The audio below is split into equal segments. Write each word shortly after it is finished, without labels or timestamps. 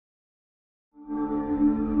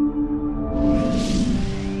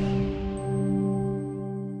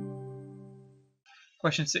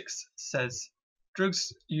Question 6 says,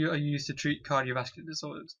 drugs are used to treat cardiovascular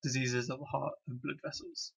disorders, diseases of the heart and blood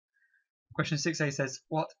vessels. Question 6a says,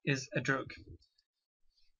 what is a drug?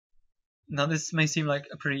 Now this may seem like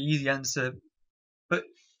a pretty easy answer, but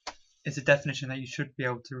it's a definition that you should be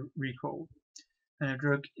able to recall. And a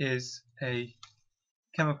drug is a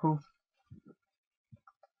chemical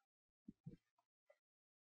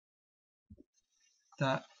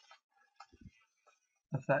that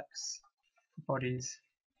affects the body's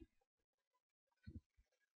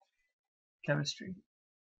chemistry.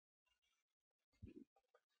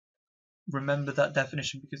 Remember that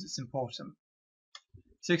definition because it's important.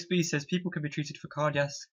 6b says people can be treated for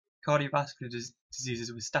cardiovascular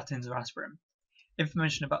diseases with statins or aspirin.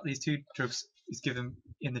 Information about these two drugs is given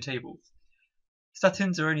in the table.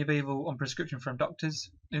 Statins are only available on prescription from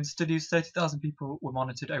doctors. In studies, 30,000 people were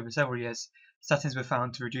monitored over several years. Statins were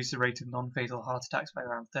found to reduce the rate of non-fatal heart attacks by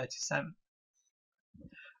around 30%.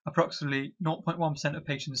 Approximately 0.1% of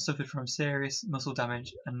patients suffered from serious muscle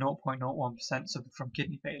damage and 0.01% suffered from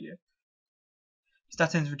kidney failure.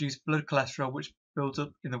 Statins reduce blood cholesterol, which builds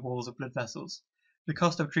up in the walls of blood vessels. The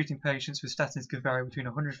cost of treating patients with statins can vary between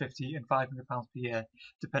 £150 and £500 per year,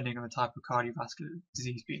 depending on the type of cardiovascular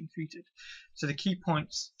disease being treated. So the key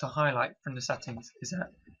points to highlight from the statins is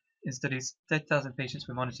that in studies, 30,000 patients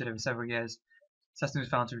were monitored over several years. Statins were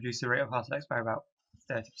found to reduce the rate of heart attacks by about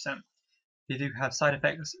 30%. They do have side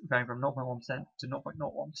effects varying from 0.1% to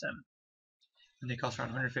 0.01%, and they cost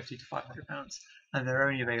around £150 to £500, and they're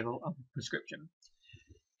only available on prescription.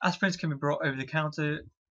 Aspirins can be brought over the counter.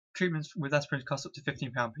 Treatments with aspirin cost up to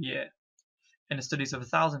 £15 per year. In the studies of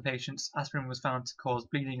 1,000 patients, aspirin was found to cause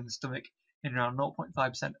bleeding in the stomach in around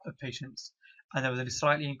 0.5% of patients, and there was a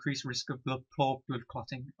slightly increased risk of blood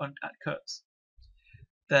clotting at cuts.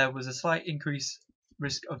 There was a slight increased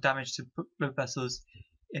risk of damage to blood vessels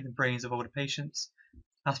in the brains of older patients.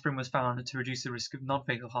 Aspirin was found to reduce the risk of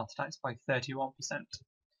non-fatal heart attacks by 31%.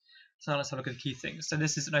 So now let's have a look at the key things. So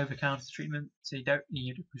this is an over-the-counter treatment, so you don't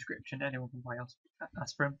need a prescription. Anyone can buy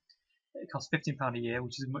aspirin. It costs £15 a year,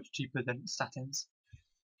 which is much cheaper than statins.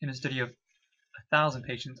 In a study of 1,000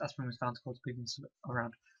 patients, aspirin was found to cause bleeding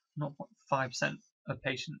around 0.5% of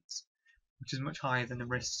patients, which is much higher than the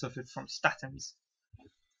risk suffered from statins.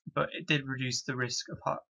 But it did reduce the risk of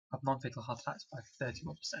non-fatal heart attacks by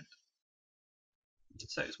 31%.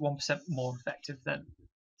 So it's 1% more effective than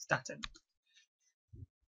statin.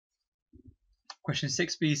 Question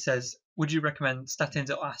 6b says, would you recommend statins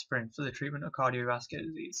or aspirin for the treatment of cardiovascular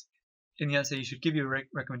disease? In the answer, you should give your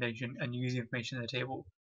recommendation and use the information in the table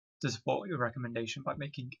to support your recommendation by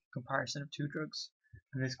making a comparison of two drugs.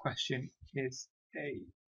 And this question is a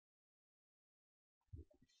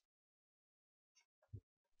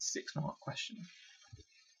 6-mark question.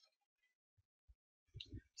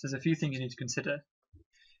 So there's a few things you need to consider.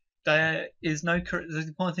 There's the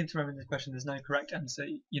important thing to remember in this question, there's no correct answer.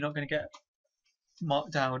 You're not going to get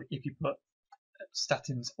marked down if you put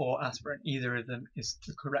statins or aspirin. Either of them is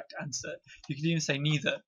the correct answer. You could even say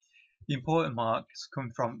neither. The important marks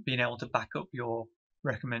come from being able to back up your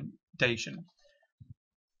recommendation.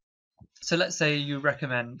 So let's say you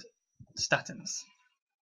recommend statins.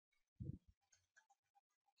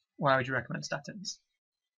 Why would you recommend statins?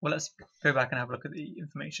 Well, let's go back and have a look at the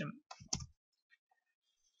information.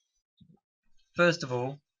 First of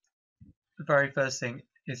all, the very first thing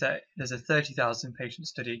is that there's a 30,000 patient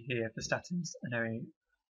study here for statins and only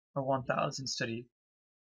a 1,000 study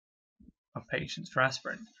of patients for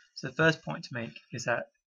aspirin. So the first point to make is that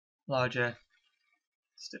larger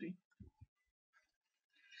study.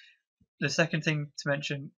 The second thing to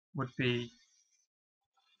mention would be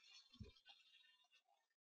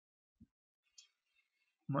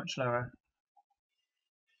much lower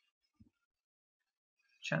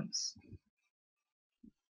chance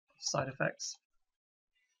of side effects.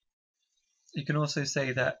 You can also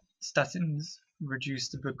say that statins reduce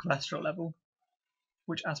the blood cholesterol level,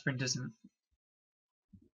 which aspirin doesn't.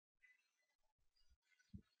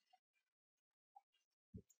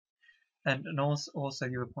 And also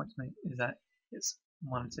the other point to make is that it's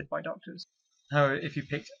monitored by doctors. However, if you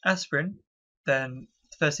picked aspirin, then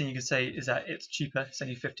the first thing you can say is that it's cheaper. It's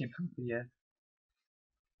only £15 per year.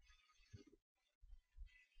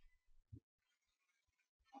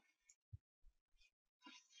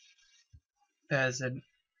 There's a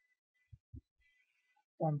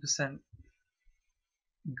 1%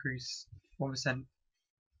 increase, 1%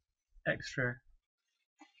 extra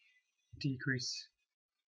decrease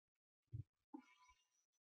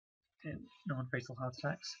in non-fatal heart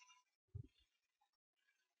attacks.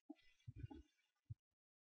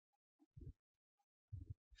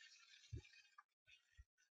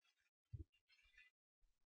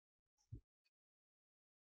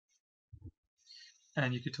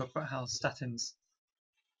 and you could talk about how statins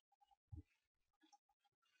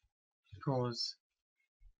cause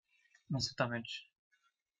muscle damage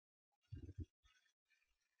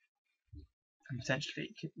and potentially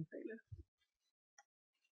kidney failure.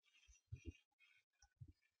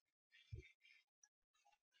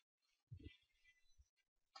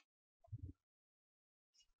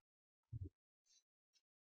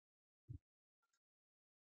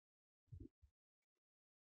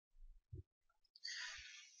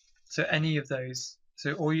 So any of those.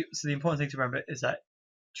 So the important thing to remember is that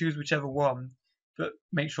choose whichever one, but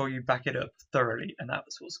make sure you back it up thoroughly, and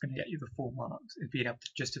that's what's going to get you the full marks, is being able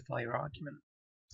to justify your argument.